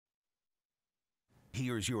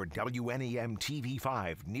Here's your WNEM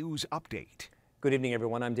TV5 news update. Good evening,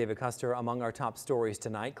 everyone. I'm David Custer. Among our top stories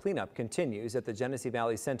tonight, cleanup continues at the Genesee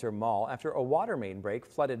Valley Center Mall after a water main break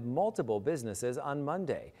flooded multiple businesses on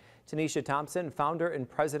Monday. Tanisha Thompson, founder and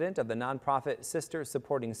president of the nonprofit Sisters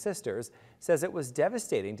Supporting Sisters, says it was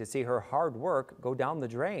devastating to see her hard work go down the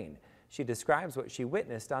drain. She describes what she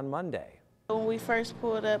witnessed on Monday. When we first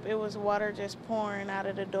pulled up, it was water just pouring out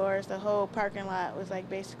of the doors. The whole parking lot was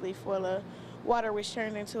basically full of water, which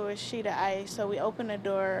turned into a sheet of ice. So we opened the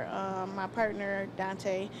door. My partner,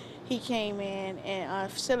 Dante, he came in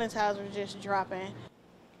and ceiling tiles were just dropping.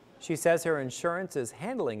 She says her insurance is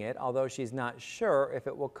handling it, although she's not sure if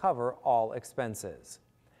it will cover all expenses.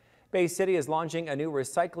 Bay City is launching a new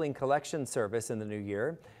recycling collection service in the new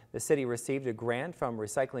year. The city received a grant from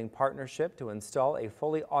Recycling Partnership to install a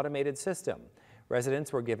fully automated system.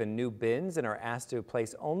 Residents were given new bins and are asked to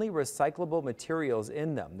place only recyclable materials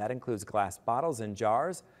in them. That includes glass bottles and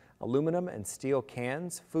jars, aluminum and steel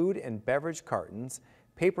cans, food and beverage cartons,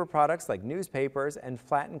 paper products like newspapers, and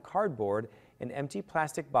flattened cardboard and empty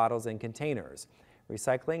plastic bottles and containers.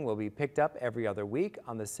 Recycling will be picked up every other week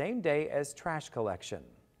on the same day as trash collection.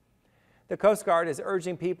 The Coast Guard is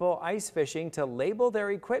urging people ice fishing to label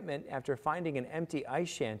their equipment after finding an empty ice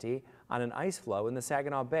shanty on an ice floe in the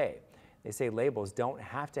Saginaw Bay. They say labels don't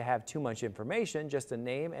have to have too much information, just a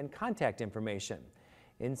name and contact information.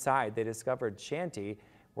 Inside, they discovered shanty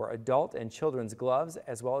were adult and children's gloves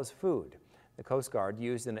as well as food. The Coast Guard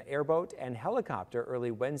used an airboat and helicopter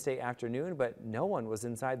early Wednesday afternoon, but no one was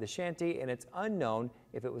inside the shanty, and it's unknown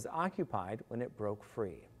if it was occupied when it broke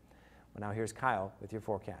free. Well, now here's Kyle with your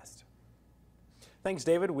forecast. Thanks,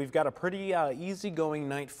 David. We've got a pretty easygoing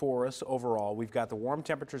night for us overall. We've got the warm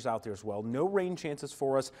temperatures out there as well. No rain chances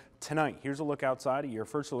for us tonight. Here's a look outside at your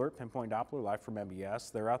first alert, pinpoint Doppler live from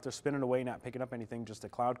MBS. They're out there spinning away, not picking up anything, just a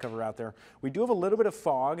cloud cover out there. We do have a little bit of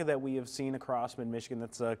fog that we have seen across mid-Michigan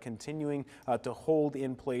that's continuing to hold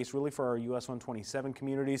in place really for our US 127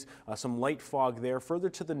 communities. Some light fog there.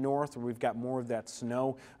 Further to the north, where we've got more of that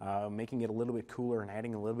snow, making it a little bit cooler and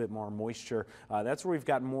adding a little bit more moisture. That's where we've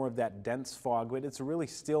got more of that dense fog, but it's really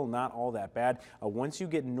still not all that bad. Once you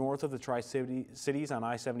get north of the Tri-Cities on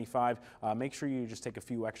I-75, make sure you just take a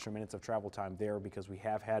few extra minutes of travel time there, because we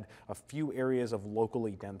have had a few areas of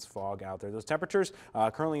locally dense fog out there. Those temperatures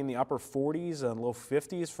currently in the upper 40s and low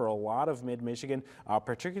 50s for a lot of mid-Michigan,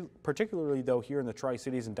 particularly though here in the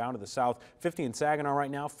Tri-Cities and down to the south. 50 in Saginaw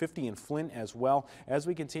right now, 50 in Flint as well. As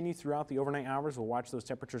we continue throughout the overnight hours, we'll watch those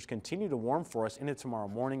temperatures continue to warm for us into tomorrow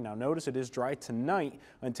morning. Now notice it is dry tonight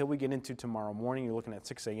until we get into tomorrow morning. You're looking at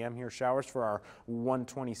 6 a.m. here. Showers for our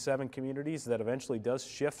 127 communities. That eventually does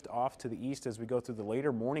shift off to the east as we go through the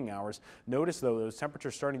later morning hours. Notice though those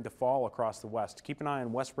temperatures starting to fall across the west. Keep an eye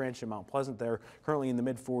on West Branch and Mount Pleasant there, currently in the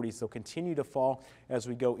mid 40s. They'll continue to fall as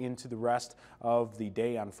we go into the rest of the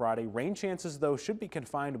day on Friday. Rain chances though should be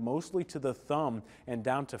confined mostly to the thumb and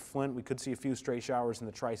down to Flint. We could see a few stray showers in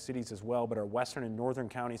the Tri-Cities as well, but our western and northern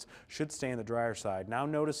counties should stay on the drier side. Now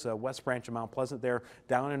notice West Branch and Mount Pleasant there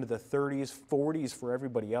down into the 30s, 40s for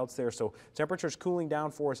everybody else there. So temperatures cooling down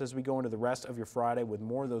for us as we go into the rest of your Friday, with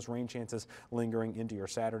more of those rain chances lingering into your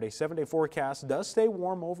Saturday. 7-day forecast does stay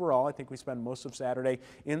warm overall. I think we spend most of Saturday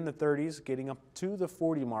in the 30s, getting up to the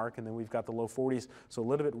 40 mark, and then we've got the low 40s, so a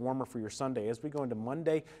little bit warmer for your Sunday. As we go into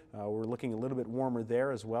Monday, we're looking a little bit warmer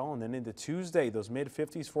there as well, and then into Tuesday, those mid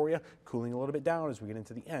 50s for you, cooling a little bit down as we get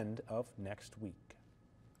into the end of next week.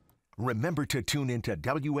 Remember to tune into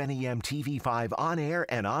WNEM TV5 on air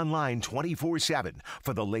and online 24/7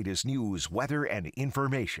 for the latest news, weather, and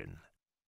information.